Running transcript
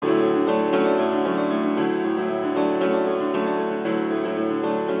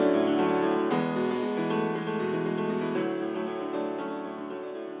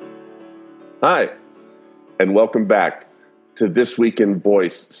Hi, and welcome back to This Week in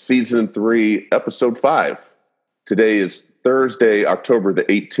Voice, Season 3, Episode 5. Today is Thursday, October the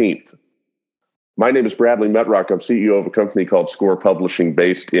 18th. My name is Bradley Metrock. I'm CEO of a company called Score Publishing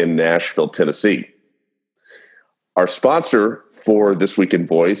based in Nashville, Tennessee. Our sponsor for This Week in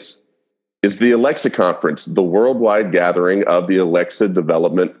Voice is the Alexa Conference, the worldwide gathering of the Alexa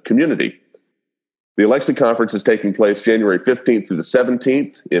development community. The Alexa Conference is taking place January 15th through the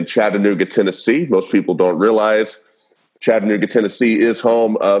 17th in Chattanooga, Tennessee. Most people don't realize Chattanooga, Tennessee is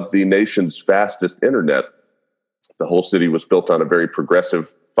home of the nation's fastest internet. The whole city was built on a very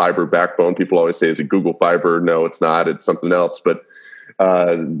progressive fiber backbone. People always say, is it Google Fiber? No, it's not. It's something else. But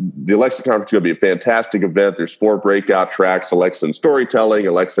the Alexa Conference is going to be a fantastic event. There's 4 breakout tracks: Alexa in storytelling,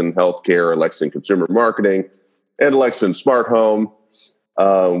 Alexa in healthcare, Alexa in consumer marketing, and Alexa in smart home.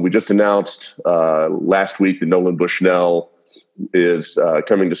 We just announced last week that Nolan Bushnell is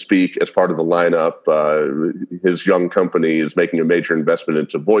coming to speak as part of the lineup. His young company is making a major investment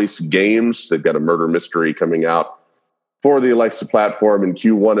into voice games. They've got a murder mystery coming out for the Alexa platform in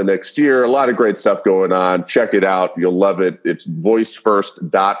Q1 of next year. A lot of great stuff going on. Check it out. You'll love it. It's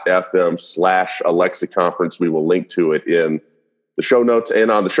voicefirst.fm/Alexa Conference. We will link to it in the show notes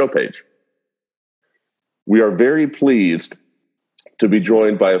and on the show page. We are very pleased to be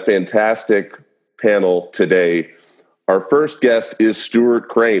joined by a fantastic panel today. Our first guest is Stuart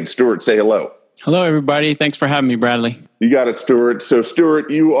Crane. Stuart, say hello. Hello, everybody. Thanks for having me, Bradley. You got it, Stuart. So, Stuart,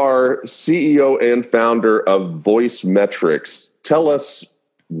 you are CEO and founder of Voice Metrics. Tell us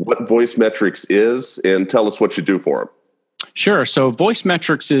what Voice Metrics is and tell us what you do for them. Sure. So Voice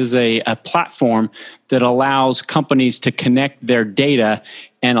Metrics is a platform that allows companies to connect their data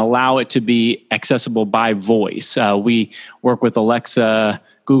and allow it to be accessible by voice. We work with Alexa,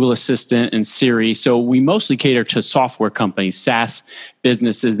 Google Assistant, and Siri. So we mostly cater to software companies, SaaS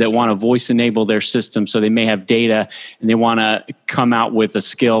businesses that want to voice enable their system. So they may have data and they want to come out with a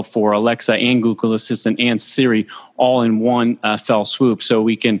skill for Alexa and Google Assistant and Siri all in one fell swoop. So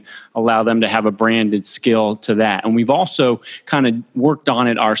we can allow them to have a branded skill to that. And we've also kind of worked on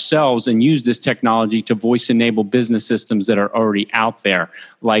it ourselves and used this technology to voice enable business systems that are already out there,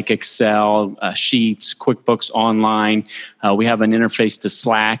 like Excel, Sheets, QuickBooks Online. We have an interface to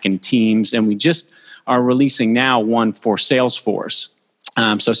Slack and Teams, and we just are releasing now one for Salesforce.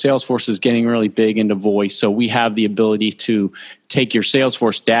 So Salesforce is getting really big into voice. So we have the ability to take your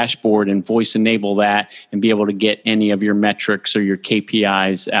Salesforce dashboard and voice enable that and be able to get any of your metrics or your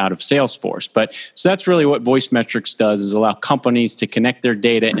KPIs out of Salesforce. But so that's really what Voice Metrics does, is allow companies to connect their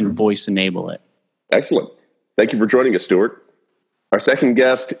data and voice enable it. Excellent. Thank you for joining us, Stuart. Our second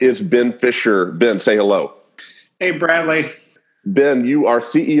guest is Ben Fisher. Ben, say hello. Hey, Bradley. Ben, you are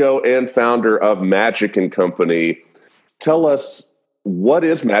CEO and founder of Magic & Company. Tell us, what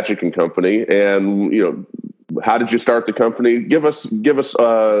is Magic & Company, and how did you start the company? Give us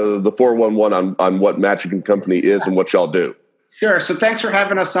the 411 on what Magic & Company is and what y'all do. Sure. So thanks for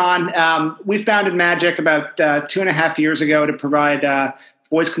having us on. We founded Magic about 2.5 years ago to provide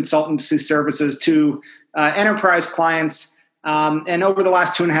voice consultancy services to enterprise clients. And over the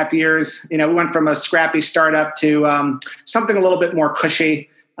last 2.5 years, we went from a scrappy startup to something a little bit more cushy.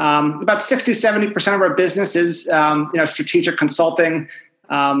 About 60-70% of our business is, strategic consulting,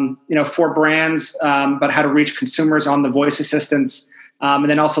 for brands, but how to reach consumers on the voice assistants, and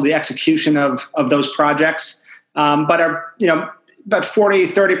then also the execution of those projects. But our, about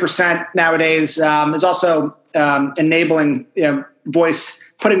 40-30% nowadays is also enabling,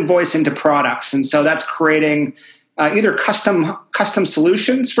 putting voice into products, and so that's creating either custom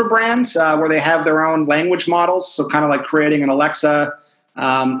solutions for brands where they have their own language models. So kind of like creating an Alexa.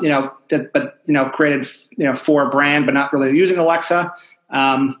 Created, for a brand, but not really using Alexa,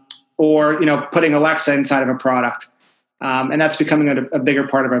 or, putting Alexa inside of a product. And that's becoming a bigger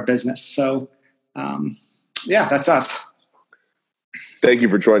part of our business. So, that's us. Thank you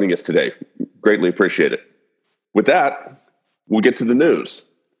for joining us today. Greatly appreciate it. With that, we'll get to the news.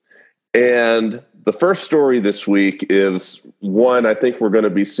 And the first story this week is one I think we're going to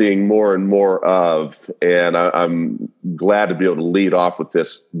be seeing more and more of, and I'm glad to be able to lead off with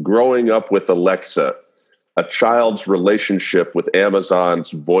this. Growing up with Alexa, a child's relationship with Amazon's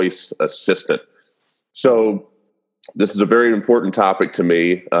voice assistant. So this is a very important topic to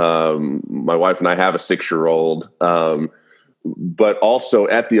me. My wife and I have a 6-year-old. But also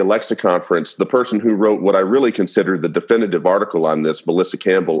at the Alexa conference, the person who wrote what I really consider the definitive article on this, Melissa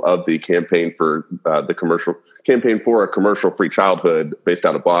Campbell of the Campaign for a Commercial-Free Childhood, based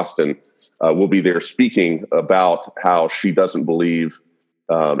out of Boston, will be there speaking about how she doesn't believe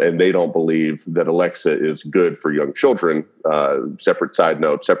and they don't believe that Alexa is good for young children. Separate side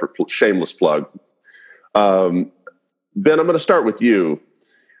note, separate shameless plug. Ben, I'm going to start with you.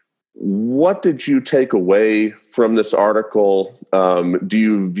 What did you take away from this article? Do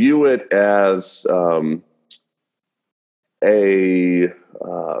you view it as a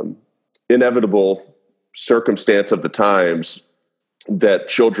inevitable circumstance of the times that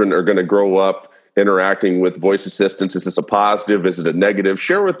children are going to grow up interacting with voice assistants? Is this a positive? Is it a negative?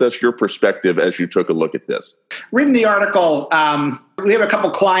 Share with us your perspective as you took a look at this. Reading the article, we have a couple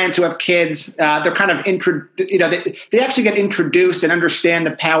clients who have kids. They're kind of they actually get introduced and understand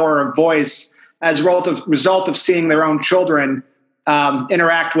the power of voice as a result of seeing their own children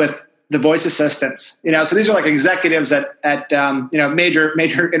interact with the voice assistants. So these are like executives at major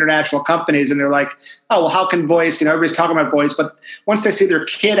international companies, and they're like, oh, well, how can voice? Everybody's talking about voice, but once they see their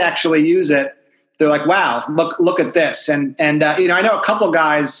kid actually use it, they're like, wow, look at this. And I know a couple of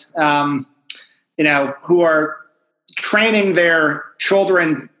guys, who are training their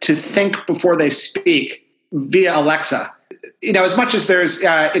children to think before they speak via Alexa. As much as there's,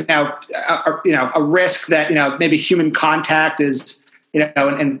 a risk that, maybe human contact is,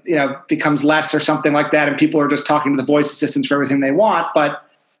 and becomes less or something like that, and people are just talking to the voice assistants for everything they want. But,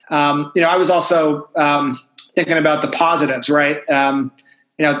 I was also thinking about the positives, right?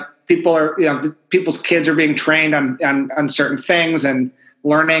 People's kids are being trained on certain things and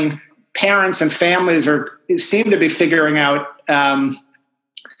learning. Parents and families seem to be figuring out, their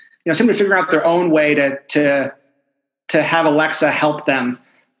own way to have Alexa help them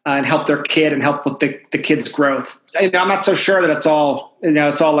and help their kid and help with the kid's growth. I'm not so sure that it's all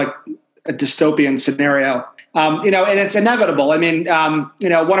like a dystopian scenario. And it's inevitable. I mean,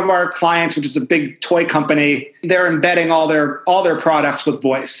 one of our clients, which is a big toy company, they're embedding all their products with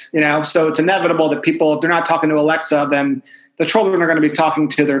voice, so it's inevitable that people, if they're not talking to Alexa, then the children are going to be talking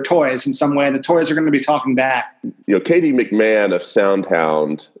to their toys in some way, and the toys are going to be talking back. Katie McMahon of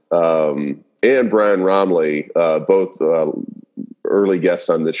SoundHound and Brian Romley, both early guests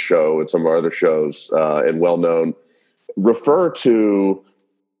on this show and some of our other shows, and well-known, refer to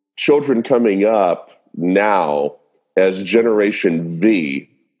children coming up now as Generation V,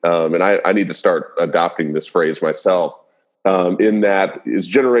 and I need to start adopting this phrase myself, in that is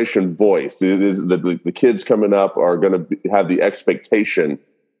Generation Voice. The kids coming up are going to have the expectation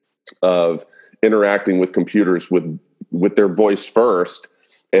of interacting with computers with their voice first,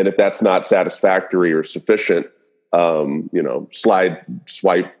 and if that's not satisfactory or sufficient, slide,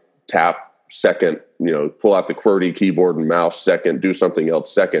 swipe, tap second, pull out the QWERTY keyboard and mouse second, do something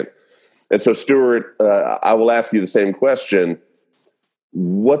else second. And so, Stuart, I will ask you the same question.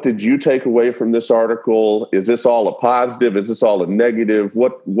 What did you take away from this article? Is this all a positive? Is this all a negative?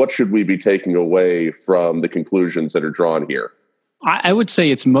 What should we be taking away from the conclusions that are drawn here? I would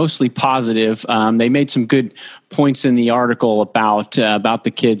say it's mostly positive. They made some good points in the article about the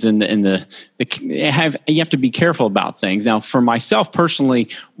kids and you have to be careful about things. Now, for myself personally,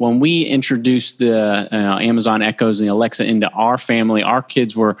 when we introduced the Amazon Echoes and the Alexa into our family, our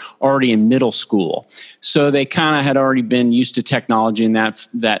kids were already in middle school, so they kind of had already been used to technology in that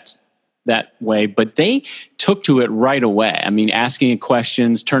way, but they took to it right away. I mean, asking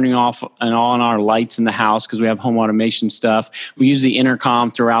questions, turning off and on our lights in the house because we have home automation stuff. We use the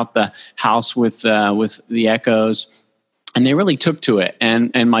intercom throughout the house with the Echoes, and they really took to it.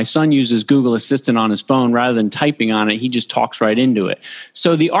 And my son uses Google Assistant on his phone rather than typing on it. He just talks right into it.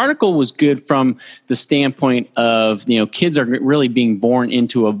 So the article was good from the standpoint of, kids are really being born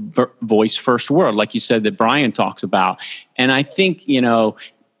into a voice first world, like you said, that Brian talks about. And I think,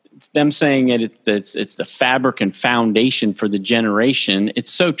 them saying that it's the fabric and foundation for the generation,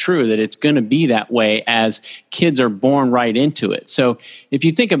 it's so true that it's going to be that way as kids are born right into it. So if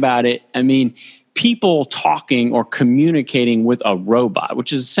you think about it, I mean, people talking or communicating with a robot,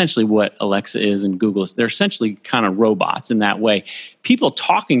 which is essentially what Alexa is and Google is, they're essentially kind of robots in that way. People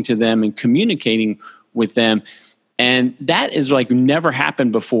talking to them and communicating with them, and that is like never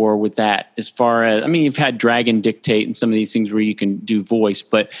happened before with that, as far as, I mean, you've had Dragon Dictate and some of these things where you can do voice,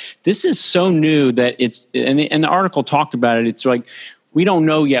 but this is so new that it's, and the article talked about it, it's like, we don't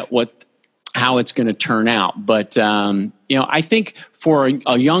know yet how it's going to turn out. But, I think for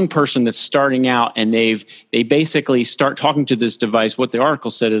a young person that's starting out and they basically start talking to this device, what the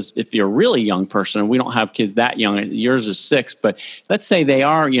article said is, if you're a really young person, and we don't have kids that young, yours is 6, but let's say they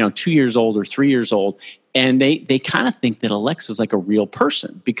are, 2 years old or 3 years old, and they kind of think that Alexa's like a real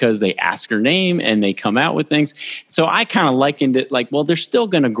person because they ask her name and they come out with things. So I kind of likened it like, well, they're still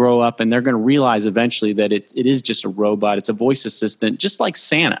going to grow up and they're going to realize eventually that it is just a robot. It's a voice assistant, just like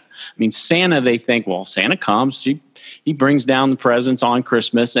Santa. I mean, Santa, they think, well, Santa comes, he brings down the presents on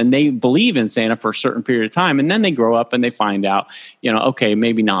Christmas, and they believe in Santa for a certain period of time, and then they grow up and they find out, okay,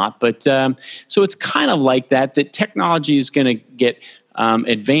 maybe not. But so it's kind of like that technology is going to get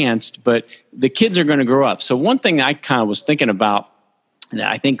advanced, but the kids are going to grow up. So one thing I kind of was thinking about that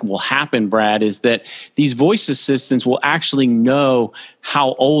I think will happen, Brad, is that these voice assistants will actually know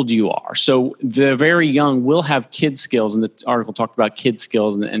how old you are. So the very young will have kid skills, and the article talked about kid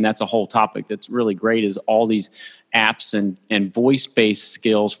skills, and that's a whole topic that's really great, is all these apps and voice-based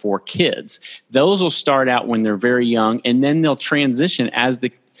skills for kids. Those will start out when they're very young, and then they'll transition as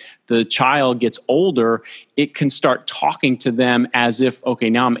the child gets older. It can start talking to them as if, okay,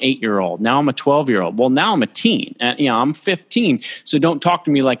 now I'm 8-year-old. Now I'm a 12-year-old. Well, now I'm a teen. I'm 15. So don't talk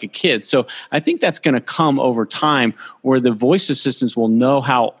to me like a kid. So I think that's going to come over time where the voice assistants will know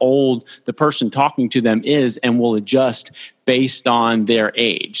how old the person talking to them is and will adjust based on their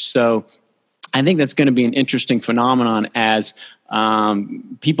age. So I think that's going to be an interesting phenomenon as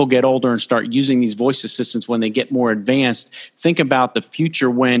people get older and start using these voice assistants when they get more advanced. Think about the future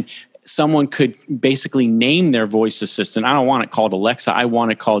when someone could basically name their voice assistant. I don't want it called Alexa. I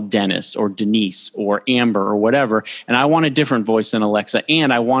want it called Dennis or Denise or Amber or whatever. And I want a different voice than Alexa.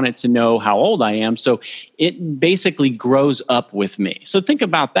 And I want it to know how old I am. So it basically grows up with me. So think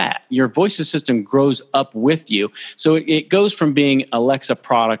about that. Your voice assistant grows up with you. So it goes from being Alexa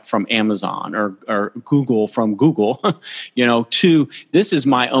product from Amazon or Google from Google, to this is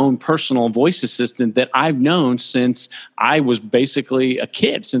my own personal voice assistant that I've known since I was basically a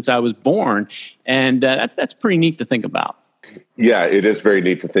kid, since I was born. And that's pretty neat to think about. Yeah, it is very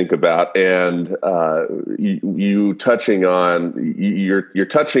neat to think about. And you're touching on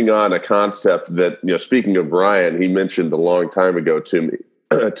a concept that, speaking of Brian, he mentioned a long time ago to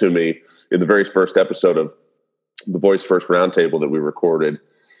me in the very first episode of the Voice First Roundtable that we recorded.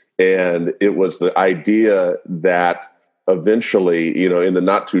 And it was the idea that eventually, in the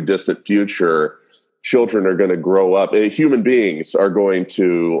not too distant future, children are going to grow up. Human beings are going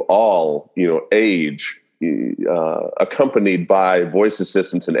to all, age accompanied by voice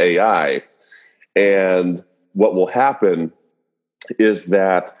assistants and AI. And what will happen is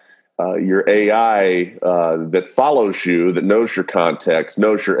that your AI that follows you, that knows your context,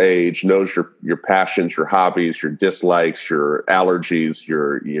 knows your age, knows your passions, your hobbies, your dislikes, your allergies,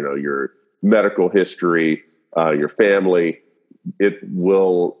 your medical history, your family. It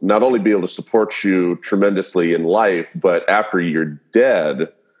will not only be able to support you tremendously in life, but after you're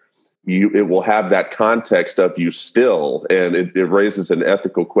dead, it will have that context of you still. And it raises an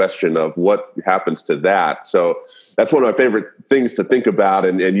ethical question of what happens to that. So that's one of my favorite things to think about.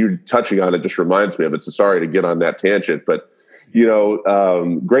 And you touching on it just reminds me of it. So sorry to get on that tangent, but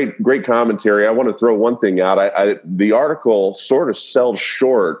great commentary. I want to throw one thing out. The article sort of sells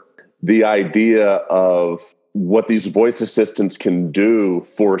short the idea of what these voice assistants can do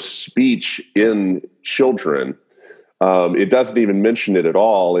for speech in children. It doesn't even mention it at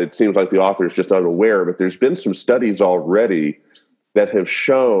all. It seems like the author is just unaware, but there's been some studies already that have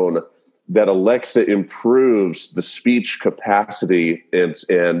shown that Alexa improves the speech capacity and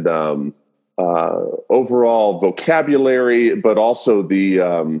overall vocabulary, but also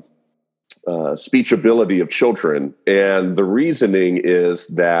the speech ability of children. And the reasoning is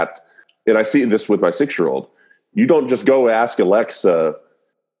that, and I see this with my 6-year-old, you don't just go ask Alexa,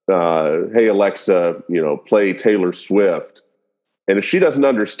 hey, Alexa, play Taylor Swift. And if she doesn't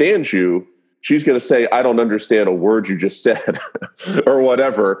understand you, she's going to say, I don't understand a word you just said or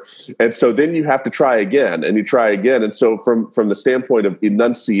whatever. And so then you have to try again and you try again. And so from the standpoint of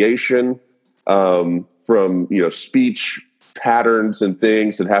enunciation, from, speech patterns and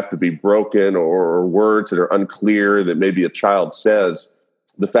things that have to be broken or words that are unclear that maybe a child says,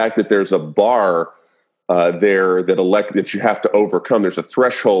 the fact that there's a bar there that you have to overcome. There's a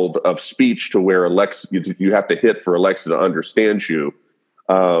threshold of speech to where Alexa you have to hit for Alexa to understand you.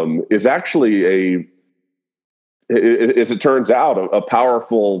 Is actually as it turns out, a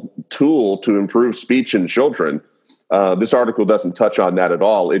powerful tool to improve speech in children. This article doesn't touch on that at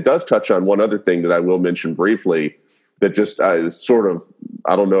all. It does touch on one other thing that I will mention briefly that just I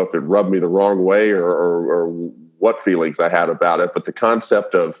don't know if it rubbed me the wrong way or what feelings I had about it, but the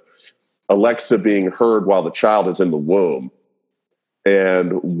concept of Alexa being heard while the child is in the womb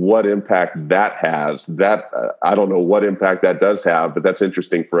and what impact that has. I don't know what impact that does have, but that's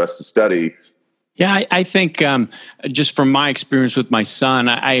interesting for us to study. Yeah, I think just from my experience with my son,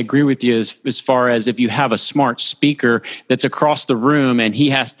 I agree with you as far as if you have a smart speaker that's across the room and he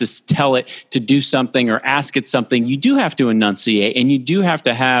has to tell it to do something or ask it something, you do have to enunciate and you do have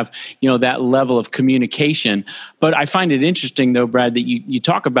to have, that level of communication. But I find it interesting, though, Brad, that you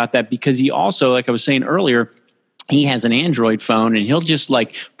talk about that because he also, like I was saying earlier, he has an Android phone, and he'll just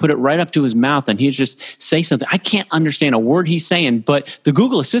like put it right up to his mouth, and he'll just say something. I can't understand a word he's saying, but the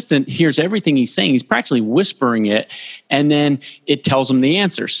Google Assistant hears everything he's saying. He's practically whispering it, and then it tells him the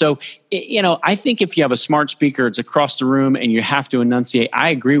answer. So, I think if you have a smart speaker, it's across the room and you have to enunciate. I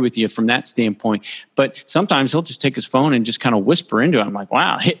agree with you from that standpoint, but sometimes he'll just take his phone and just kind of whisper into it. I'm like,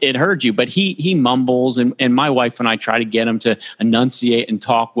 wow, it heard you. But he mumbles, and my wife and I try to get him to enunciate and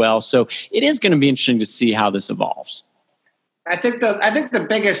talk well. So it is going to be interesting to see how this evolves. I think the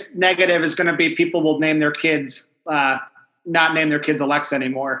biggest negative is going to be people will name their kids, not name their kids Alexa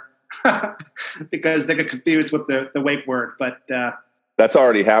anymore because they get confused with the wake word. But that's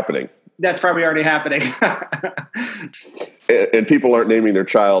already happening. That's probably already happening. And people aren't naming their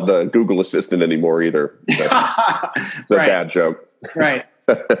child Google Assistant anymore either. It's a bad joke. Right.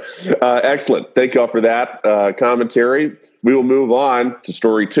 Excellent. Thank you all for that commentary. We will move on to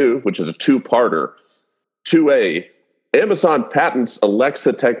story 2, which is a two-parter. 2A, Amazon patents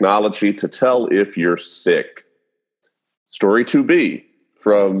Alexa technology to tell if you're sick. Story 2B,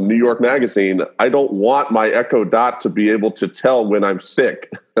 from New York Magazine, I don't want my Echo Dot to be able to tell when I'm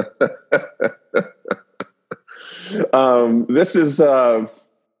sick. This is a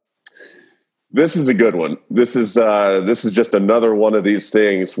good one. This is just another one of these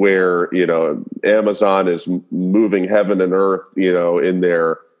things where Amazon is moving heaven and earth, in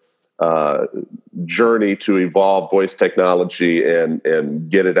their journey to evolve voice technology and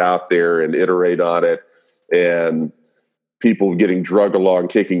get it out there and iterate on it, and people getting drugged along,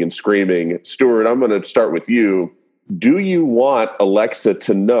 kicking and screaming. Stuart, I'm going to start with you. Do you want Alexa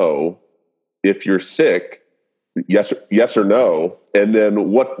to know if you're sick? Yes or no? And then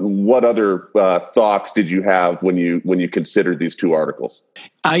what other thoughts did you have when you considered these two articles?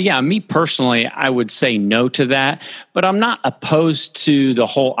 Me personally, I would say no to that, but I'm not opposed to the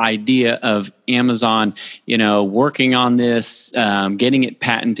whole idea of Amazon, working on this, getting it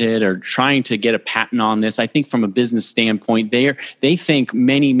patented or trying to get a patent on this. I think from a business standpoint, they think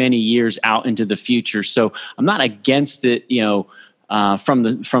many, many years out into the future. So I'm not against it,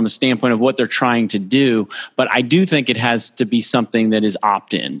 from a standpoint of what they're trying to do, but I do think it has to be something that is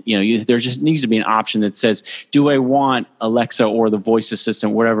opt-in. There just needs to be an option that says, do I want Alexa or the voice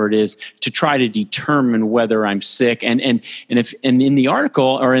assistant, whatever it is, to try to determine whether I'm sick? And in the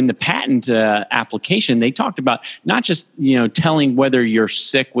article or in the patent application, they talked about not just telling whether you're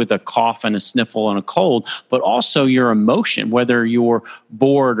sick with a cough and a sniffle and a cold, but also your emotion, whether you're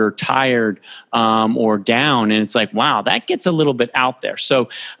bored or tired or down. And it's like, wow, that gets a little bit out there. So,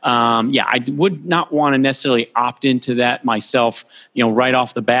 I would not want to necessarily opt into that myself, right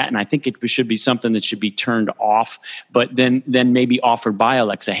off the bat. And I think it should be something that should be turned off, but then maybe offered by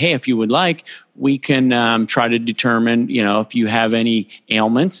Alexa. Hey, if you would like, we can try to determine, if you have any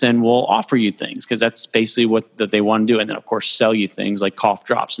ailments, and we'll offer you things, because that's basically what that they want to do. And then, of course, sell you things like cough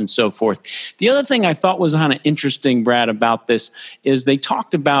drops and so forth. The other thing I thought was kind of interesting, Brad, about this is they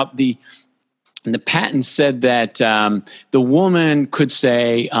talked about the patent said that the woman could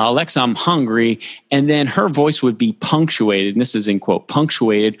say, Alexa, I'm hungry, and then her voice would be punctuated, and this is in quote,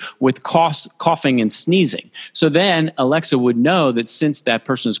 punctuated with coughing and sneezing. So then Alexa would know that since that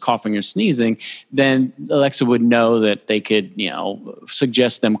person is coughing or sneezing, then Alexa would know that they could,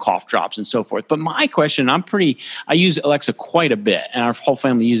 suggest them cough drops and so forth. But my question, I use Alexa quite a bit, and our whole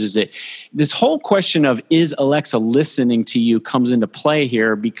family uses it. This whole question of, is Alexa listening to you, comes into play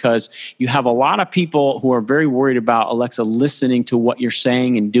here, because you have a lot of people who are very worried about Alexa listening to what you're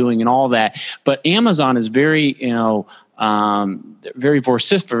saying and doing and all that. But Amazon is very, very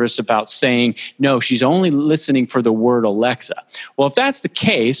vociferous about saying, no, she's only listening for the word Alexa. Well, if that's the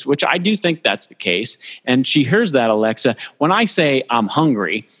case, which I do think that's the case, and she hears that Alexa, when I say I'm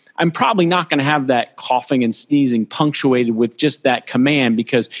hungry, I'm probably not going to have that coughing and sneezing punctuated with just that command,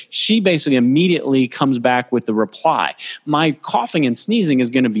 because she basically immediately comes back with the reply. My coughing and sneezing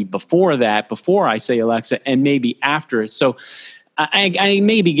is going to be before that, before I say Alexa, and maybe after it. So I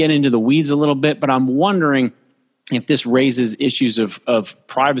maybe get into the weeds a little bit, but I'm wondering if this raises issues of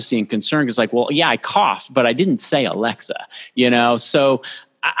privacy and concern. It's like, well, yeah, I coughed, but I didn't say Alexa, So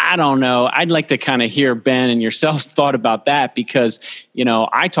I don't know. I'd like to kind of hear Ben and yourselves thought about that, because,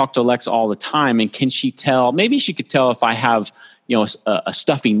 I talk to Alexa all the time, and can she tell? Maybe she could tell if I have, a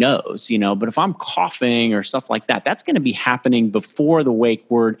stuffy nose, but if I'm coughing or stuff like that, that's going to be happening before the wake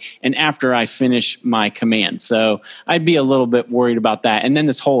word and after I finish my command. So I'd be a little bit worried about that. And then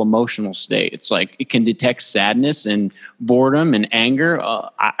this whole emotional state, it's like it can detect sadness and boredom and anger.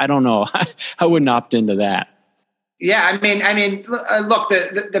 I don't know. I wouldn't opt into that. Yeah, I mean, look,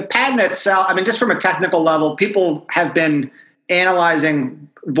 the patent itself, just from a technical level, people have been analyzing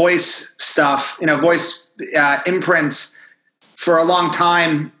voice stuff, voice imprints for a long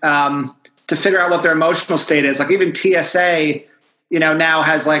time to figure out what their emotional state is. Like even TSA, now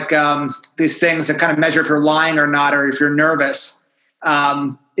has like these things that kind of measure if you're lying or not, or if you're nervous.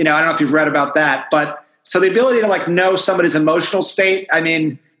 I don't know if you've read about that, but so the ability to like know somebody's emotional state, I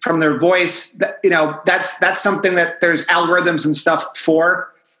mean, from their voice, that's something that there's algorithms and stuff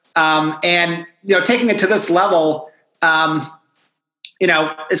for. And taking it to this level,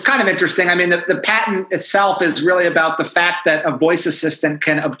 it's kind of interesting. I mean, the patent itself is really about the fact that a voice assistant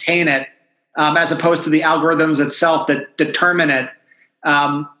can obtain it, as opposed to the algorithms itself that determine it.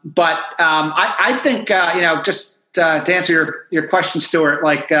 But I think, just to answer your question, Stuart,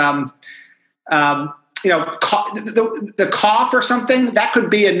 like, the cough or something, that could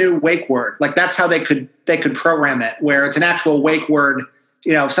be a new wake word. Like that's how they could program it, where it's an actual wake word.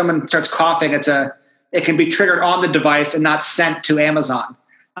 If someone starts coughing, it can be triggered on the device and not sent to Amazon.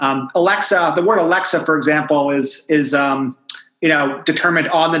 Alexa, the word Alexa, for example, is determined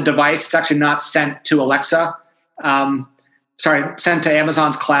on the device. It's actually not sent to Alexa. Sent to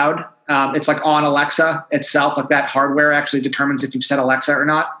Amazon's cloud. It's like on Alexa itself, like that hardware actually determines if you've said Alexa or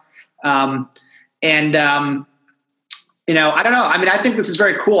not. I don't know. I mean, I think this is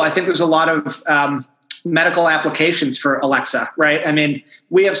very cool. I think there's a lot of medical applications for Alexa, right? I mean,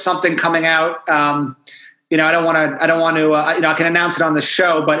 we have something coming out. I don't want to. I can announce it on the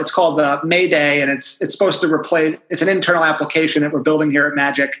show, but it's called the Mayday, and it's supposed to replace. It's an internal application that we're building here at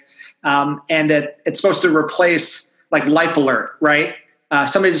Magic, and it's supposed to replace like Life Alert, right?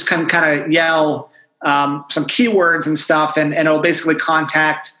 Somebody just can kind of yell some keywords and stuff, and it'll basically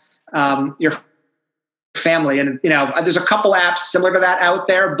contact your family. And there's a couple apps similar to that out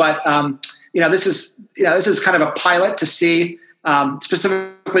there, but this is kind of a pilot to see.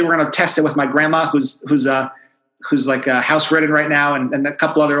 Specifically, we're going to test it with my grandma, who's like house ridden right now, and a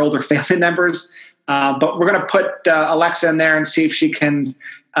couple other older family members. But we're going to put Alexa in there and see if she can,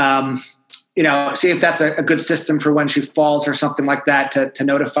 see if that's a good system for when she falls or something like that to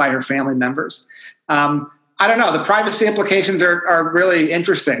notify her family members. I don't know. The privacy implications are really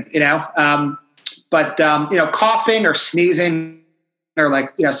interesting, but coughing or sneezing or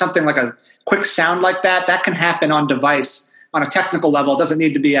like, something like a quick sound like that can happen on device on a technical level. It doesn't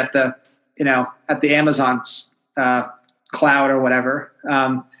need to be at the Amazon's cloud or whatever.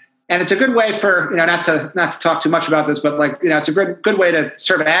 And it's a good way for, not to talk too much about this, but like, it's a good way to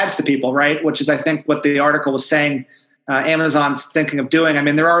serve ads to people, right? Which is, I think, what the article was saying Amazon's thinking of doing. I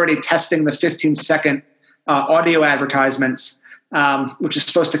mean, they're already testing the 15-second audio advertisements, which is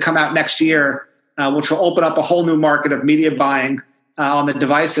supposed to come out next year, which will open up a whole new market of media buying on the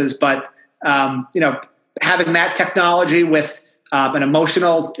devices. But, having that technology with an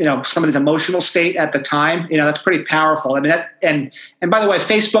emotional, somebody's emotional state at the time, that's pretty powerful. I mean, and by the way,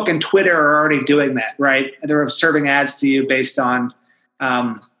 Facebook and Twitter are already doing that, right? They're serving ads to you based on,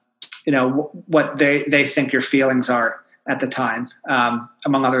 what they think your feelings are at the time,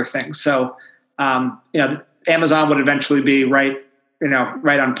 among other things. So, Amazon would eventually be right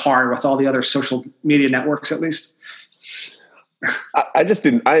on par with all the other social media networks, at least. I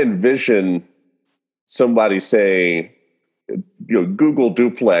envision somebody saying, Google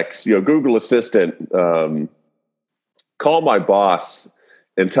Duplex, Google Assistant, call my boss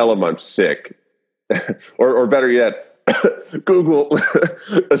and tell him I'm sick. or better yet, Google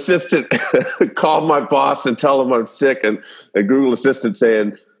Assistant, call my boss and tell him I'm sick. And Google Assistant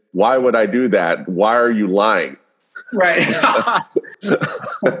saying, why would I do that? Why are you lying? Right.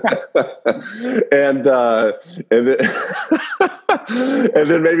 and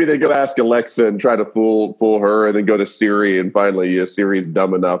then maybe they go ask Alexa and try to fool her, and then go to Siri, and finally Siri's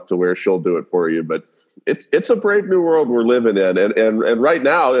dumb enough to where she'll do it for you. But it's a brave new world we're living in, and right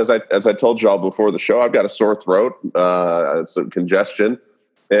now, as I told y'all before the show, I've got a sore throat, some congestion,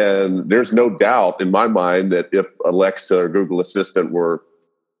 and there's no doubt in my mind that if Alexa or Google Assistant were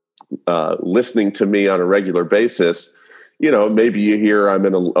listening to me on a regular basis, maybe you hear I'm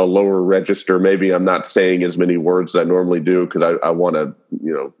in a lower register. Maybe I'm not saying as many words as I normally do because I want to,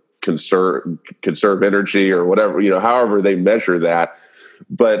 conserve energy or whatever, however they measure that.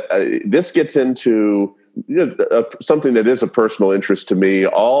 But this gets into something that is a personal interest to me.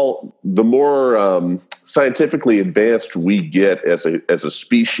 The more scientifically advanced we get as a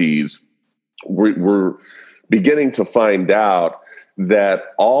species, we're beginning to find out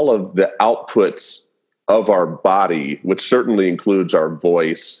that all of the outputs of our body, which certainly includes our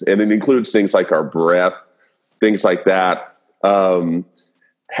voice, and it includes things like our breath, things like that,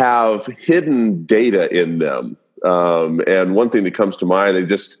 have hidden data in them. And one thing that comes to mind,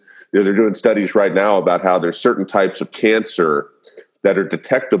 they're doing studies right now about how there's certain types of cancer that are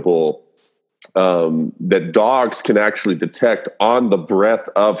detectable, that dogs can actually detect on the breath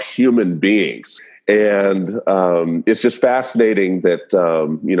of human beings. And it's just fascinating that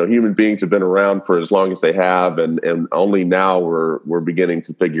human beings have been around for as long as they have, and only now we're beginning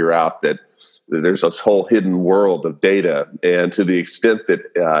to figure out that there's this whole hidden world of data, and to the extent that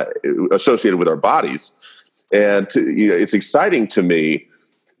associated with our bodies. And it's exciting to me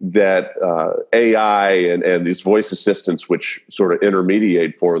that AI and these voice assistants, which sort of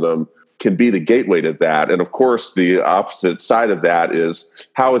intermediate for them, can be the gateway to that. And of course, the opposite side of that is,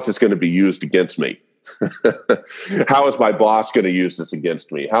 how is this going to be used against me? How is my boss going to use this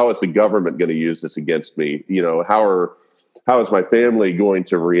against me? How is the government going to use this against me? How is my family going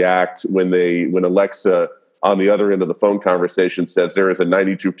to react when Alexa on the other end of the phone conversation says there is a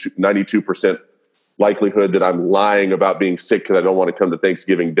 92% likelihood that I'm lying about being sick because I don't want to come to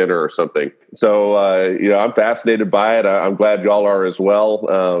Thanksgiving dinner or something. So, I'm fascinated by it. I'm glad y'all are as well.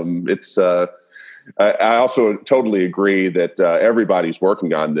 I also totally agree that everybody's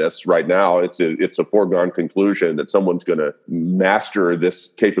working on this right now. It's a foregone conclusion that someone's going to master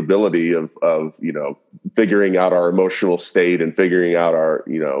this capability of figuring out our emotional state and figuring out our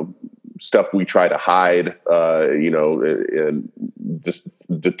stuff we try to hide, and just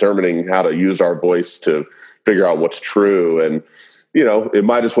determining how to use our voice to figure out what's true. And, it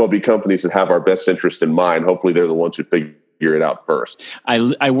might as well be companies that have our best interest in mind. Hopefully they're the ones who figure it out first.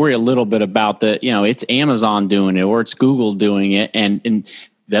 I worry a little bit about it's Amazon doing it or it's Google doing it. And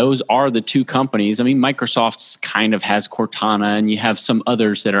those are the two companies. I mean, Microsoft's kind of has Cortana, and you have some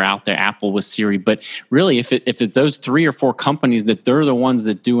others that are out there, Apple with Siri. But really, if it's those 3 or 4 companies that they're the ones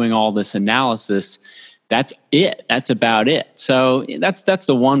that doing all this analysis, that's it. That's about it. So that's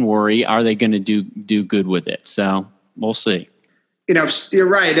the one worry. Are they going to do good with it? So we'll see. You're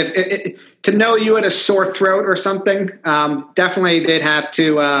right. If to know you had a sore throat or something, definitely they'd have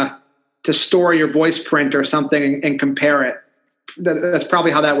to store your voice print or something and compare it. That's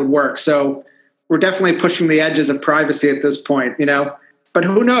probably how that would work. So we're definitely pushing the edges of privacy at this point, but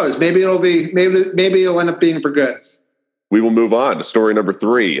who knows? Maybe it'll end up being for good. We will move on to story number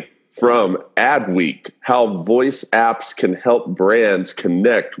 3 from Adweek: how voice apps can help brands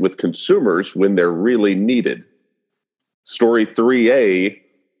connect with consumers when they're really needed. Story 3A: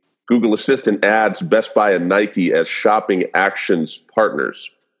 Google Assistant adds Best Buy and Nike as shopping actions partners.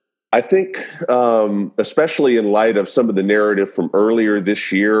 I think, especially in light of some of the narrative from earlier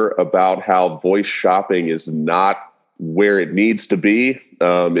this year about how voice shopping is not where it needs to be,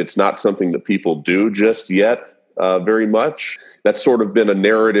 it's not something that people do just yet very much. That's sort of been a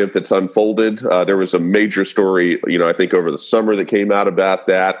narrative that's unfolded. There was a major story, I think over the summer that came out about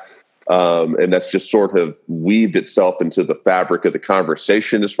that. And that's just sort of weaved itself into the fabric of the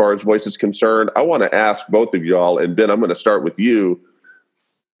conversation as far as voice is concerned. I want to ask both of y'all, and Ben, I'm going to start with you.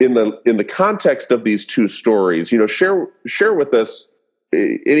 In the context of these two stories, share with us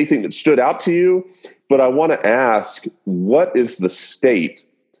anything that stood out to you. But I want to ask, what is the state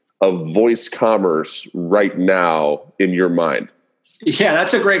of voice commerce right now in your mind? Yeah,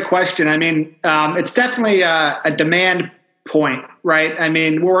 that's a great question. I mean, it's definitely a demand point, right? I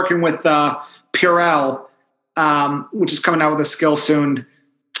mean, we're working with Purell, which is coming out with a skill soon.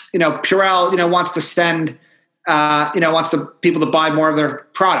 Purell, wants to send, wants the people to buy more of their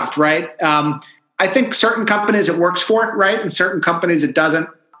product, right? I think certain companies it works for, right? And certain companies it doesn't.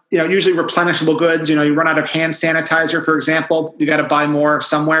 Usually replenishable goods, you run out of hand sanitizer, for example, you got to buy more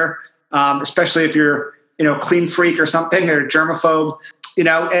somewhere, especially if you're, clean freak or something, or germaphobe,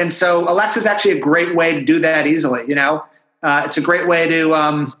 and so Alexa's actually a great way to do that easily, It's a great way to,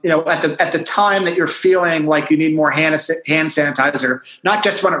 at the time that you're feeling like you need more hand sanitizer, not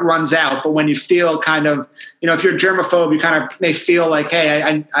just when it runs out, but when you feel kind of, if you're a germaphobe, you kind of may feel like,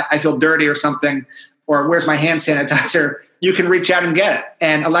 hey, I feel dirty or something, or where's my hand sanitizer? You can reach out and get it.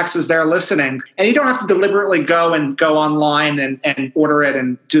 And Alexa's there listening. And you don't have to deliberately go online and order it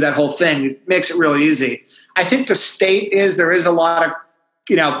and do that whole thing. It makes it really easy. I think the state is there is a lot of,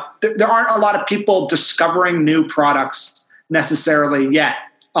 there aren't a lot of people discovering new products necessarily yet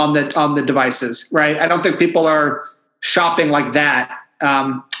on the devices, right? I don't think people are shopping like that.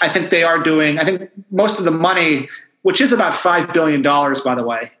 I think they are doing, I think most of the money, which is about $5 billion, by the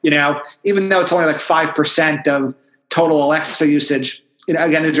way, even though it's only like 5% of total Alexa usage,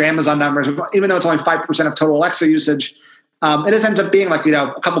 again, these are Amazon numbers, even though it's only 5% of total Alexa usage, it just ends up being like,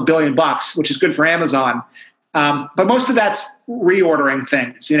 a couple $1 billion, which is good for Amazon. But most of that's reordering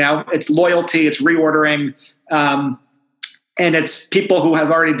things, it's loyalty, it's reordering, and it's people who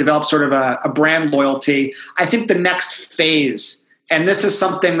have already developed sort of a brand loyalty. I think the next phase And this is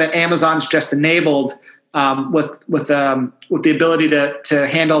something that Amazon's just enabled with the ability to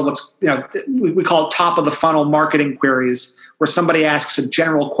handle what's, we call it top of the funnel marketing queries, where somebody asks a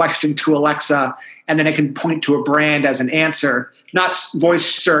general question to Alexa and then it can point to a brand as an answer, not voice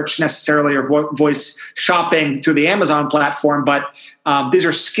search necessarily or voice shopping through the Amazon platform, but these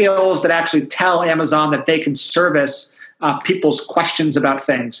are skills that actually tell Amazon that they can service people's questions about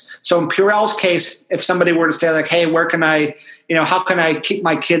things. So in Purell's case, if somebody were to say like, hey, where can I, how can I keep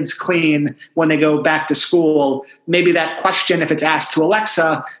my kids clean when they go back to school? Maybe that question, if it's asked to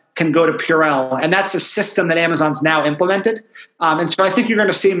Alexa, can go to Purell. And that's a system that Amazon's now implemented. And so I think you're going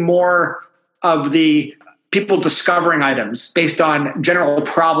to see more of the people discovering items based on general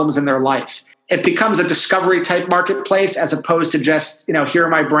problems in their life. It becomes a discovery type marketplace as opposed to just, here are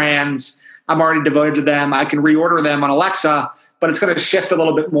my brands. I'm already devoted to them. I can reorder them on Alexa, but it's going to shift a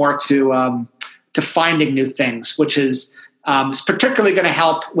little bit more to finding new things, which is particularly going to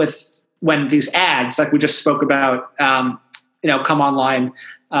help with when these ads, like we just spoke about, come online,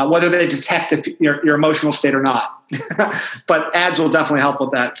 whether they detect if your emotional state or not. But ads will definitely help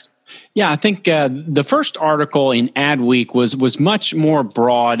with that. Yeah, I think the first article in Adweek was much more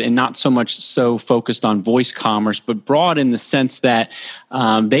broad and not so much so focused on voice commerce, but broad in the sense that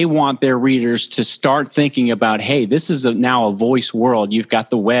they want their readers to start thinking about, hey, this is now a voice world. You've got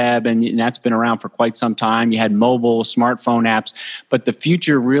the web, and that's been around for quite some time. You had mobile, smartphone apps, but the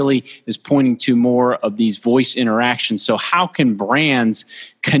future really is pointing to more of these voice interactions. So how can brands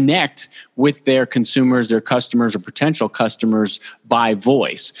connect with their consumers, their customers, or potential customers by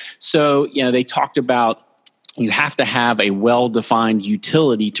voice? So, they talked about you have to have a well-defined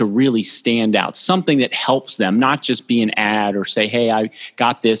utility to really stand out, something that helps them, not just be an ad or say, hey, I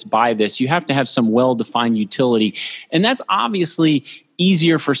got this, buy this. You have to have some well-defined utility. And that's obviously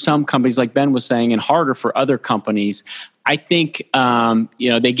easier for some companies, like Ben was saying, and harder for other companies. I think,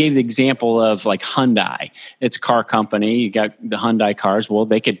 they gave the example of like Hyundai. It's a car company. You got the Hyundai cars. Well,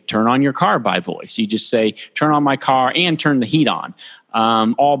 they could turn on your car by voice. You just say, turn on my car and turn the heat on,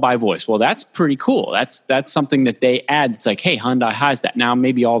 all by voice. Well, that's pretty cool. That's something that they add. It's like, hey, Hyundai has that. Now,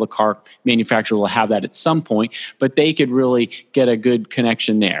 maybe all the car manufacturers will have that at some point, but they could really get a good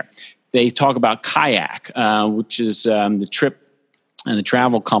connection there. They talk about Kayak, which is the trip and the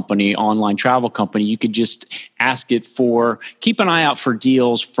travel company, online travel company. You could just ask it for, keep an eye out for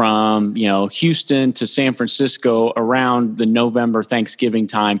deals from, Houston to San Francisco around the November Thanksgiving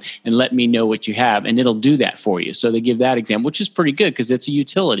time and let me know what you have. And it'll do that for you. So they give that example, which is pretty good because it's a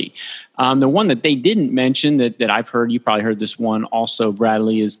utility. The one that they didn't mention that I've heard, you probably heard this one also,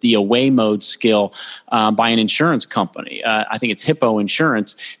 Bradley, is the away mode skill by an insurance company. I think it's Hippo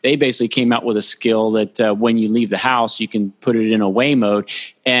Insurance. They basically came out with a skill that when you leave the house, you can put it in away mode,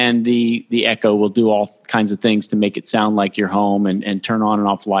 and the Echo will do all kinds of things to make it sound like you're home and turn on and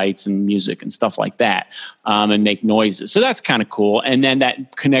off lights and music and stuff like that, and make noises. So that's kind of cool. And then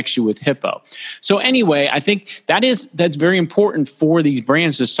that connects you with Hippo. So anyway, I think that's very important for these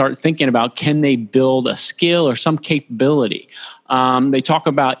brands to start thinking about, can they build a skill or some capability? They talk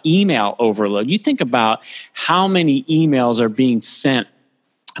about email overload. You think about how many emails are being sent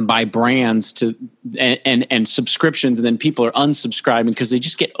by brands to and subscriptions, and then people are unsubscribing because they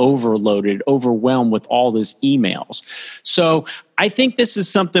just get overwhelmed with all these emails. So I think this is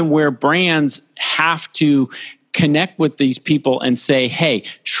something where brands have to connect with these people and say, hey,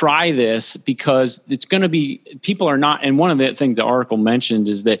 try this, because it's going to be, people are not, and one of the things the article mentioned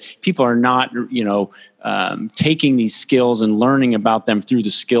is that people are not, taking these skills and learning about them through the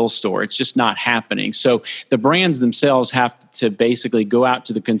skill store. It's just not happening. So the brands themselves have to basically go out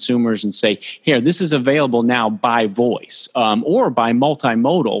to the consumers and say, here, this is available now by voice, or by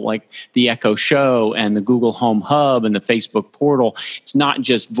multimodal, like the Echo Show and the Google Home Hub and the Facebook portal. It's not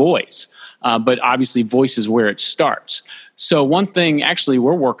just voice. But obviously voice is where it starts. So one thing actually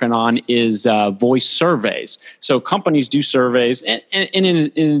we're working on is voice surveys. So companies do surveys, and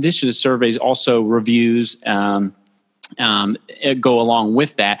in addition to surveys, also reviews go along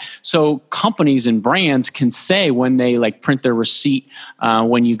with that. So companies and brands can say when they print their receipt,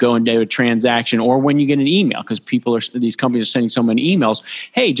 when you go and do a transaction, or when you get an email, because these companies are sending so many emails.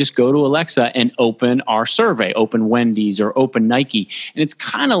 Hey, just go to Alexa and open our survey, open Wendy's or open Nike. And it's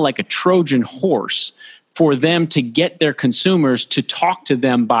kind of like a Trojan horse for them to get their consumers to talk to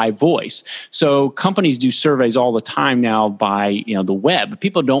them by voice. So companies do surveys all the time now by the web.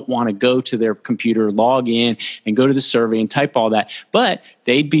 People don't want to go to their computer, log in, and go to the survey and type all that. But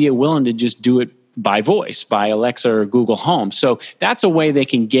they'd be willing to just do it by voice, by Alexa or Google Home. So that's a way they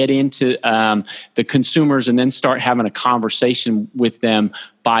can get into the consumers and then start having a conversation with them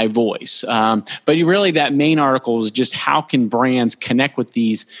by voice. But really, that main article is just how can brands connect with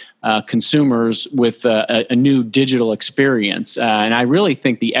these consumers with a new digital experience. And I really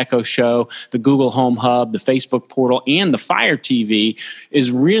think the Echo Show, the Google Home Hub, the Facebook portal, and the Fire TV is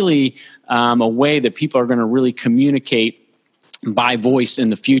really a way that people are going to really communicate by voice in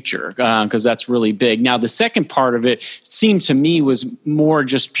the future, because that's really big. Now, the second part of it seemed to me was more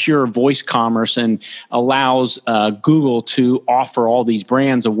just pure voice commerce and allows Google to offer all these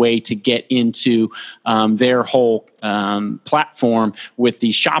brands a way to get into their whole platform with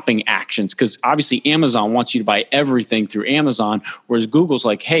these shopping actions. Because obviously Amazon wants you to buy everything through Amazon, whereas Google's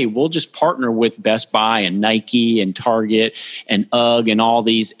like, hey, we'll just partner with Best Buy and Nike and Target and UGG and all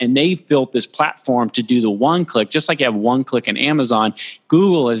these. And they've built this platform to do the one click, just like you have one click in Amazon.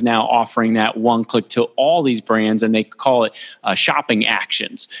 Google is now offering that one click to all these brands, and they call it shopping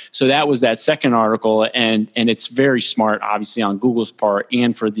actions. So that was that second article, and it's very smart, obviously, on Google's part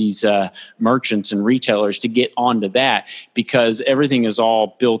and for these merchants and retailers to get onto that, because everything is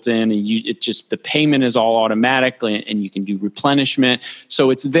all built in, and the payment is all automatic, and you can do replenishment. So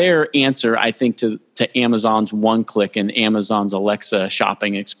it's their answer, I think, to Amazon's one click and Amazon's Alexa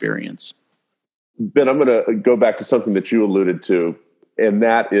shopping experience. Ben, I'm going to go back to something that you alluded to, and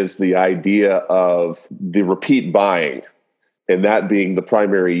that is the idea of the repeat buying, and that being the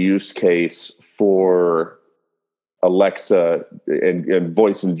primary use case for Alexa and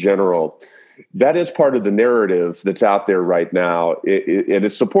voice in general. That is part of the narrative that's out there right now. It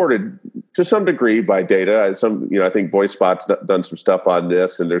is supported to some degree by data. I think VoiceSpot's done some stuff on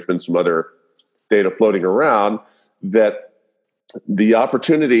this, and there's been some other data floating around that the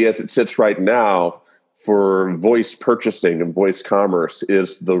opportunity as it sits right now for voice purchasing and voice commerce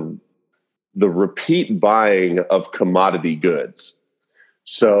is the repeat buying of commodity goods.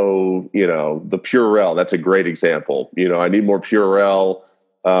 So, the Purell, that's a great example. I need more Purell.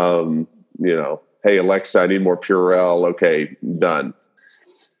 Hey, Alexa, I need more Purell. Okay, done.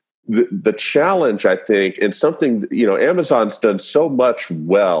 The challenge, I think, and something, Amazon's done so much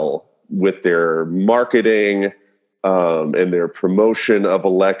well with their marketing and their promotion of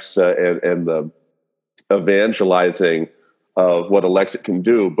Alexa and the evangelizing of what Alexa can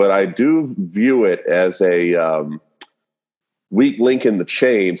do. But I do view it as a weak link in the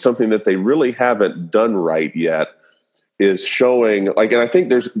chain, something that they really haven't done right yet, is showing, and I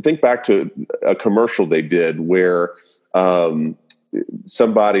think think back to a commercial they did where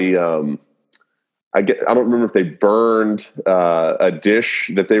somebody, I don't remember if they burned a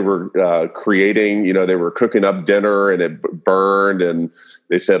dish that they were creating. They were cooking up dinner and it burned, and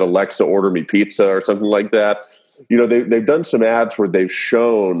they said, Alexa, order me pizza or something like that. They've done some ads where they've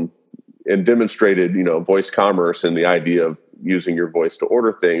shown and demonstrated, voice commerce and the idea of using your voice to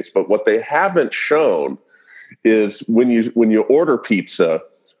order things. But what they haven't shown is when you order pizza,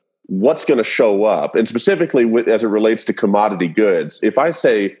 what's going to show up, and specifically as it relates to commodity goods. If I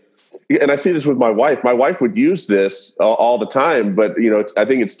say, and I see this with my wife would use this all the time, but I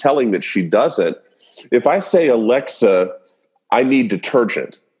think it's telling that she doesn't. If I say, Alexa, I need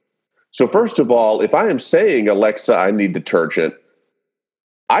detergent. So first of all, if I am saying, Alexa, I need detergent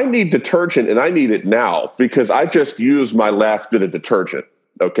and I need it now because I just used my last bit of detergent.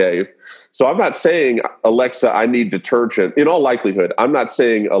 Okay. So I'm not saying, Alexa, I need detergent. In all likelihood, I'm not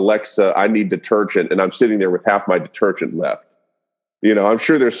saying, Alexa, I need detergent, and I'm sitting there with half my detergent left. I'm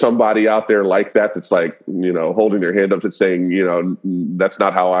sure there's somebody out there like that that's like, holding their hand up and saying, that's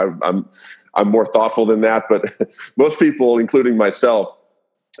not how I'm more thoughtful than that. But most people, including myself,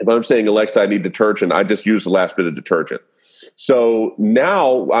 if I'm saying, Alexa, I need detergent, I just use the last bit of detergent. So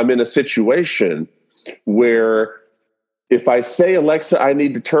now I'm in a situation where if I say, Alexa, I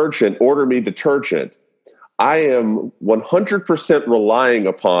need detergent, order me detergent, I am 100% relying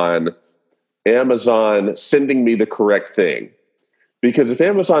upon Amazon sending me the correct thing. Because if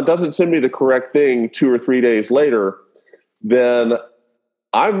Amazon doesn't send me the correct thing 2 or 3 days later, then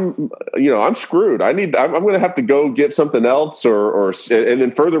I'm screwed. I'm going to have to go get something else, and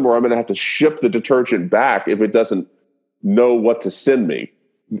then furthermore, I'm going to have to ship the detergent back if it doesn't know what to send me.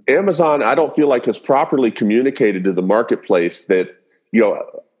 Amazon, I don't feel like, has properly communicated to the marketplace that,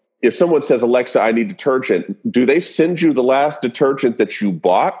 if someone says, Alexa, I need detergent, do they send you the last detergent that you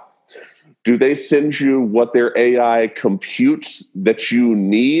bought? Do they send you what their AI computes that you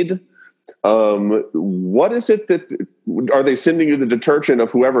need? What is it that, are they sending you the detergent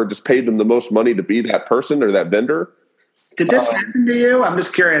of whoever just paid them the most money to be that person or that vendor? Did this happen to you? I'm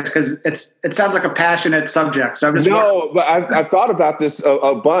just curious because it sounds like a passionate subject. So I'm just but I've thought about this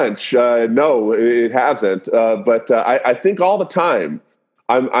a bunch. No, it hasn't. But I think all the time.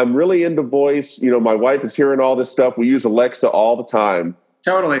 I'm really into voice. You know, my wife is hearing all this stuff. We use Alexa all the time.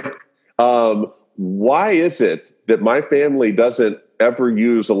 Totally. Why is it that my family doesn't ever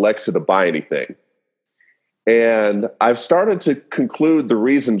use Alexa to buy anything? And I've started to conclude the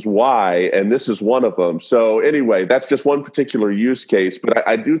reasons why, and this is one of them. So anyway, that's just one particular use case, but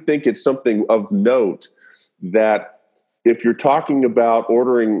I do think it's something of note that if you're talking about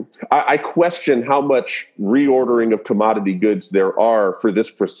ordering, I question how much reordering of commodity goods there are for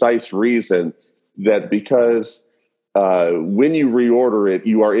this precise reason, that because when you reorder it,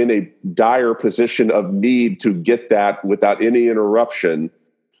 you are in a dire position of need to get that without any interruption.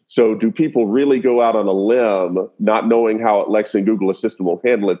 So do people really go out on a limb not knowing how Alexa and Google Assistant will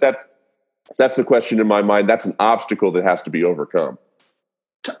handle it? That's the question in my mind. That's an obstacle that has to be overcome.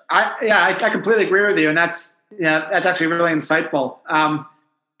 I completely agree with you. And that's actually really insightful.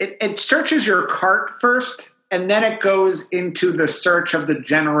 It searches your cart first, and then it goes into the search of the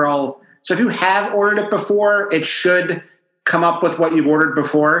general. So if you have ordered it before, it should come up with what you've ordered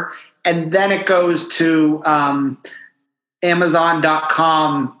before. And then it goes to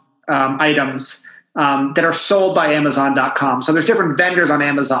Amazon.com items that are sold by Amazon.com. So there's different vendors on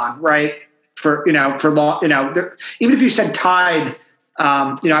Amazon, right? Even if you said Tide,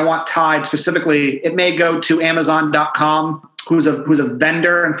 I want Tide specifically, it may go to Amazon.com, who's a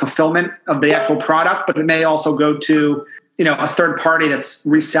vendor and fulfillment of the actual product, but it may also go to, a third party that's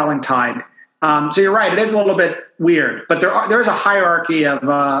reselling Tide. So you're right, it is a little bit weird, but there is a hierarchy of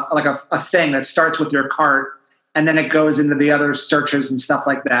a thing that starts with your cart, and then it goes into the other searches and stuff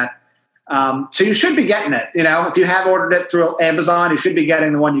like that. So you should be getting it. If you have ordered it through Amazon, you should be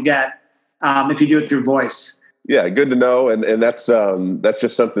getting the one you get if you do it through voice. Yeah, good to know. And that's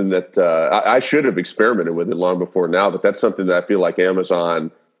just something that I should have experimented with it long before now, but that's something that I feel like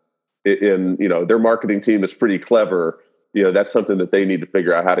Amazon, their marketing team is pretty clever. That's something that they need to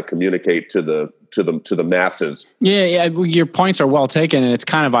figure out how to communicate to the masses. Yeah, your points are well taken, and it's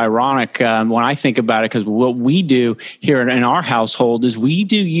kind of ironic when I think about it, because what we do here in our household is we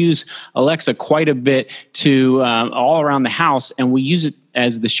do use Alexa quite a bit to all around the house, and we use it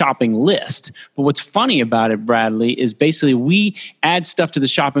as the shopping list. But what's funny about it, Bradley, is basically we add stuff to the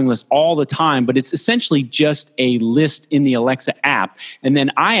shopping list all the time, but it's essentially just a list in the Alexa app. And then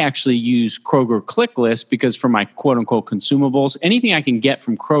I actually use Kroger Click List because for my quote unquote consumables, anything I can get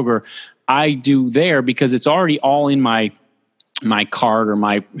from Kroger, I do there because it's already all in my card or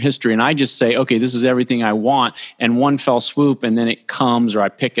my history, and I just say, okay, this is everything I want, and one fell swoop, and then it comes or I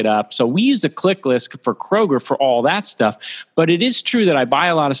pick it up. So we use the click list for Kroger for all that stuff. But it is true that I buy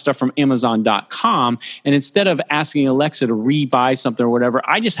a lot of stuff from Amazon.com, and instead of asking Alexa to rebuy something or whatever,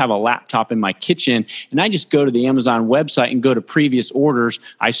 I just have a laptop in my kitchen, and I just go to the Amazon website and go to previous orders.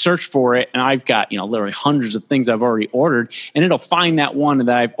 I search for it, and I've got literally hundreds of things I've already ordered, and it'll find that one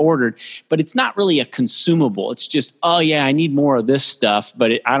that I've ordered. But it's not really a consumable. It's just, oh yeah, I need more of this stuff,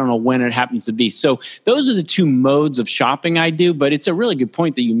 but I don't know when it happens to be. So those are the two modes of shopping I do, but it's a really good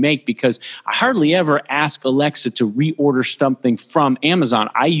point that you make, because I hardly ever ask Alexa to reorder something from Amazon.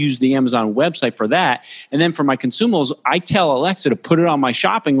 I use the Amazon website for that. And then for my consumables, I tell Alexa to put it on my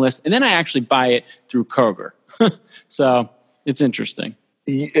shopping list, and then I actually buy it through Kroger. So it's interesting.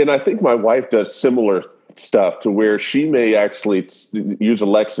 And I think my wife does similar stuff to where she may actually use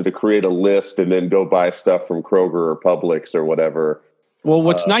Alexa to create a list and then go buy stuff from Kroger or Publix or whatever. Well,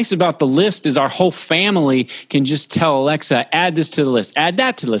 what's nice about the list is our whole family can just tell Alexa, add this to the list, add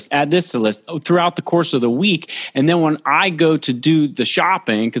that to the list, add this to the list throughout the course of the week. And then when I go to do the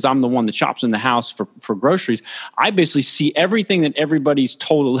shopping, because I'm the one that shops in the house for groceries, I basically see everything that everybody's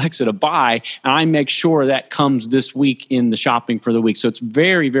told Alexa to buy, and I make sure that comes this week in the shopping for the week. So it's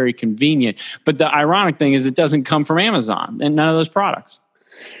very, very convenient. But the ironic thing is it doesn't come from Amazon and none of those products.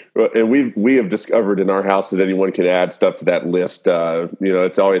 And we have discovered in our house that anyone can add stuff to that list.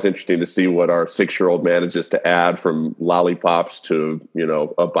 It's always interesting to see what our 6-year-old manages to add, from lollipops to,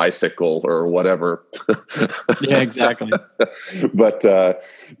 a bicycle or whatever. Yeah, exactly. But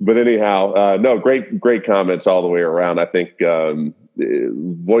anyhow, no, great comments all the way around. I think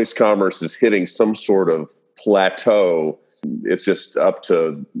voice commerce is hitting some sort of plateau. It's just up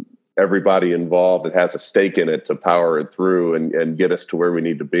to everybody involved that has a stake in it to power it through and get us to where we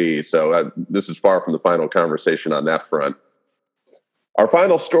need to be. So this is far from the final conversation on that front. Our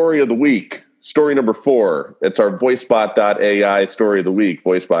final story of the week, story number 4. It's our VoiceBot.ai story of the week.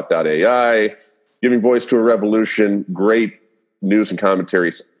 VoiceBot.ai, giving voice to a revolution. Great news and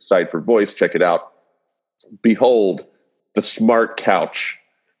commentary site for voice. Check it out. Behold, the smart couch.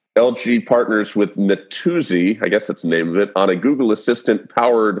 LG partners with Natuzzi, I guess that's the name of it, on a Google Assistant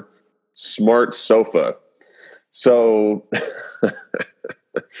powered smart sofa. So,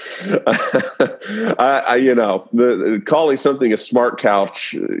 calling something a smart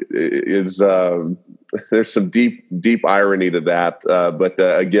couch is there's some deep irony to that. But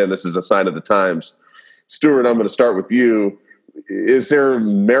again, this is a sign of the times. Stuart, I'm going to start with you. Is there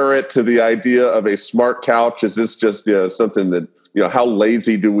merit to the idea of a smart couch? Is this just something that, how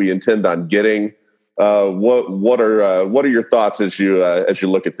lazy do we intend on getting? What are your thoughts as you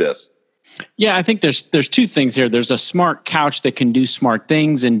look at this? Yeah, I think there's two things here. There's a smart couch that can do smart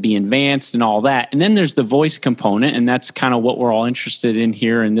things and be advanced and all that. And then there's the voice component. And that's kind of what we're all interested in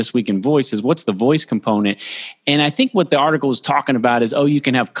here in This Week in Voice is what's the voice component? And I think what the article is talking about is, you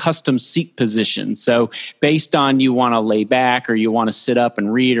can have custom seat positions. So based on you want to lay back or you want to sit up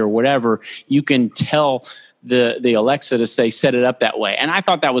and read or whatever, you can tell the Alexa to say, set it up that way. And I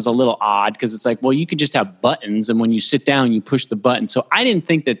thought that was a little odd because it's like, well, you could just have buttons. And when you sit down, you push the button. So I didn't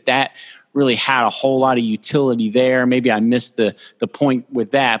think that really had a whole lot of utility there. Maybe I missed the point with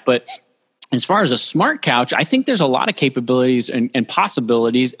that. But as far as a smart couch, I think there's a lot of capabilities and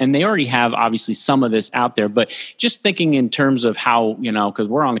possibilities, and they already have obviously some of this out there. But just thinking in terms of how, because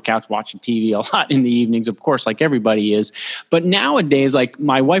we're on the couch watching TV a lot in the evenings, of course, like everybody is. But nowadays, like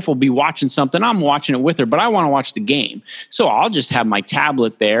my wife will be watching something, I'm watching it with her, but I want to watch the game. So I'll just have my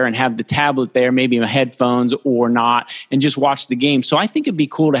tablet there and have the tablet there, maybe my headphones or not, and just watch the game. So I think it'd be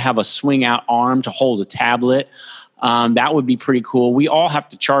cool to have a swing out arm to hold a tablet. That would be pretty cool. We all have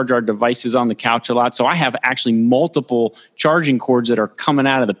to charge our devices on the couch a lot. So I have actually multiple charging cords that are coming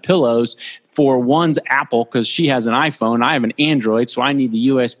out of the pillows. For one's Apple, because she has an iPhone. I have an Android, so I need the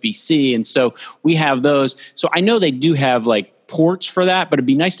USB-C. And so we have those. So I know they do have like ports for that, but it'd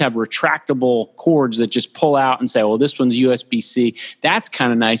be nice to have retractable cords that just pull out and say, well, this one's USB-C. That's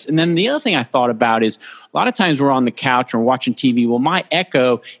kind of nice. And then the other thing I thought about is a lot of times we're on the couch and we're watching TV. Well, my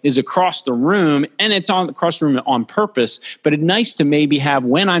Echo is across the room, and it's across the room on purpose. But it's nice to maybe have,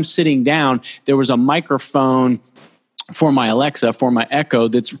 when I'm sitting down, there was a microphone for my Alexa, for my Echo,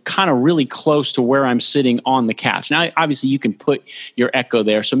 that's kind of really close to where I'm sitting on the couch. Now, obviously, you can put your Echo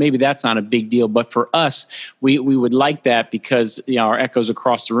there, so maybe that's not a big deal. But for us, we would like that because our Echo's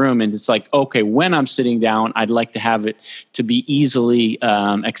across the room, and it's like, okay, when I'm sitting down, I'd like to have it to be easily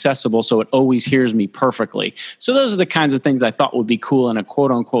accessible, so it always hears me perfectly. So those are the kinds of things I thought would be cool in a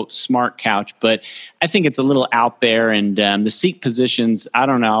quote-unquote smart couch. But I think it's a little out there, and the seat positions, I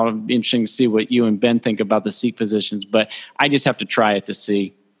don't know. It'll be interesting to see what you and Ben think about the seat positions, but I just have to try it to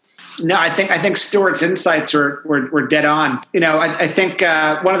see. No, I think Stuart's insights were dead on. I think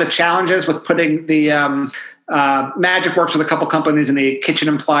one of the challenges with putting the Magic works with a couple companies in the kitchen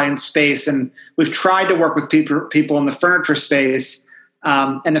appliance space, and we've tried to work with people in the furniture space,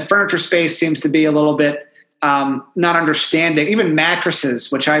 and the furniture space seems to be a little bit not understanding, even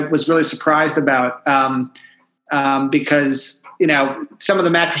mattresses, which I was really surprised about, because some of the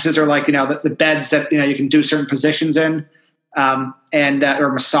mattresses are like, the beds that, you can do certain positions in, and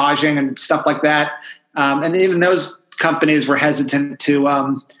or massaging and stuff like that. And even those companies were hesitant to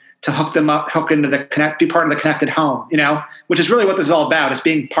hook them up, hook into be part of the connected home, which is really what this is all about, is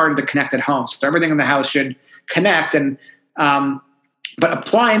being part of the connected home. So everything in the house should connect. And, but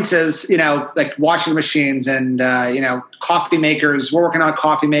appliances, like washing machines and, coffee makers, we're working on a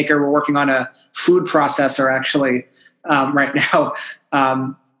coffee maker. We're working on a food processor actually, right now.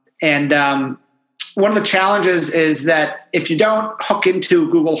 And one of the challenges is that if you don't hook into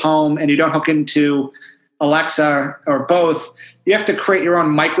Google Home and you don't hook into Alexa or both, you have to create your own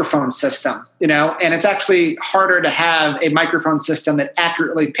microphone system, and it's actually harder to have a microphone system that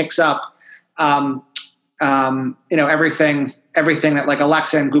accurately picks up, everything that like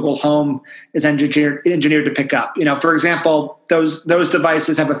Alexa and Google Home is engineered to pick up. For example, those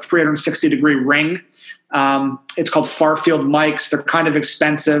devices have a 360-degree ring. It's called far field mics. They're kind of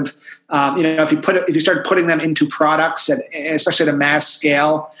expensive. If you start putting them into products, especially at a mass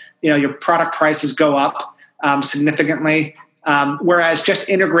scale, your product prices go up significantly. Whereas just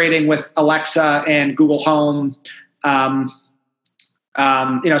integrating with Alexa and Google Home,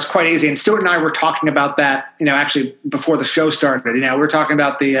 it's quite easy. And Stuart and I were talking about that, actually before the show started. We were talking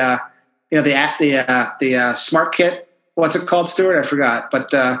about the Smart Kit. What's it called, Stuart? I forgot. But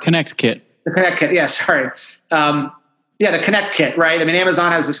Connect Kit. The Connect Kit. Yeah, sorry. The Connect Kit, right? I mean,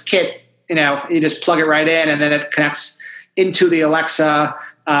 Amazon has this kit. You just plug it right in, and then it connects into the Alexa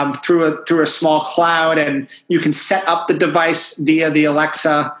through a small cloud, and you can set up the device via the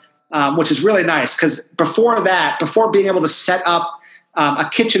Alexa, which is really nice. Because before being able to set up a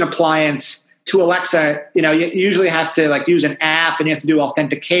kitchen appliance, to Alexa, you usually have to like use an app, and you have to do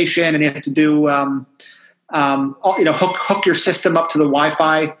authentication, and you have to do hook your system up to the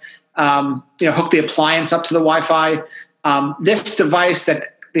Wi-Fi, hook the appliance up to the Wi-Fi. This device,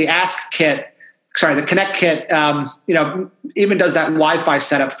 that the the Connect Kit, even does that Wi-Fi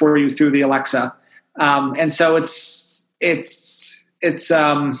setup for you through the Alexa, and so it's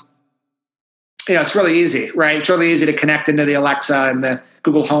really easy, right? It's really easy to connect into the Alexa and the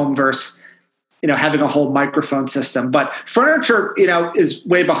Google Home versus having a whole microphone system. But furniture, is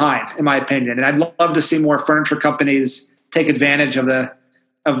way behind, in my opinion. And I'd love to see more furniture companies take advantage of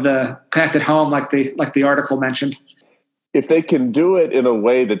the connected home, like the article mentioned. If they can do it in a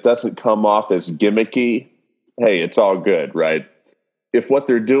way that doesn't come off as gimmicky, hey, it's all good, right? If what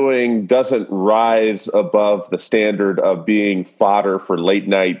they're doing doesn't rise above the standard of being fodder for late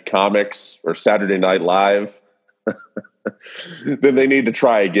night comics or Saturday Night Live, then they need to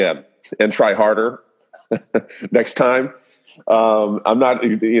try again and try harder next time. I'm not,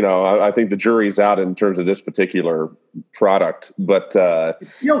 I think the jury's out in terms of this particular product, but it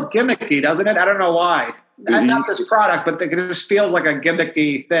feels gimmicky, doesn't it? I don't know why. Not this product, but it just feels like a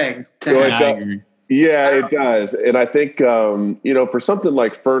gimmicky thing. Yeah, it does. And I think, for something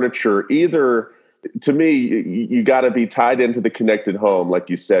like furniture, either, to me, you got to be tied into the connected home. Like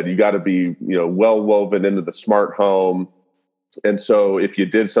you said, you got to be, well woven into the smart home. And so if you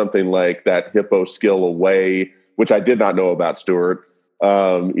did something like that Hippo Skill Away, which I did not know about, Stuart,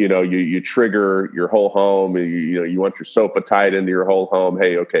 you trigger your whole home, and you want your sofa tied into your whole home.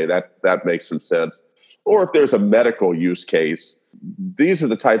 Hey, okay, that makes some sense. Or if there's a medical use case, these are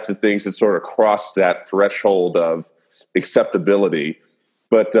the types of things that sort of cross that threshold of acceptability.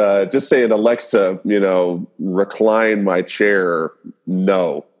 But just saying, Alexa, recline my chair,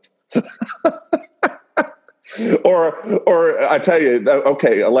 no. Or I tell you,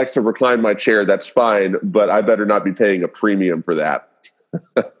 okay, Alexa, recline my chair, that's fine, but I better not be paying a premium for that.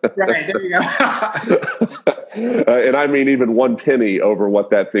 Right, there you go. And I mean even 1 penny over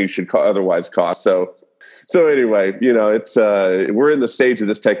what that thing should otherwise cost. So anyway, it's we're in the stage of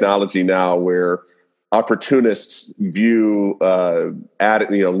this technology now where opportunists view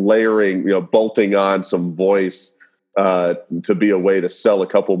layering, bolting on some voice to be a way to sell a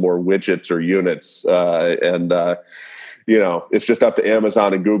couple more widgets or units, and it's just up to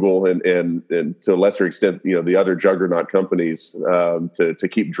Amazon and Google and to a lesser extent, the other juggernaut companies to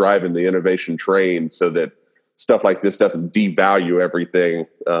keep driving the innovation train so that stuff like this doesn't devalue everything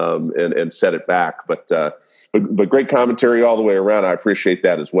and set it back. But great commentary all the way around. I appreciate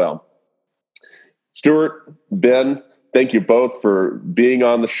that as well. Stuart, Ben, thank you both for being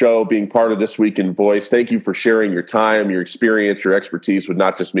on the show, being part of This Week in Voice. Thank you for sharing your time, your experience, your expertise with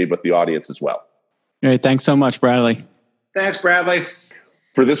not just me, but the audience as well. Great. Thanks so much, Bradley. Thanks, Bradley.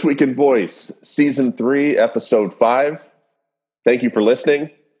 For This Week in Voice, Season 3, Episode 5, thank you for listening,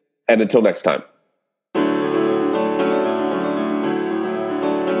 and until next time.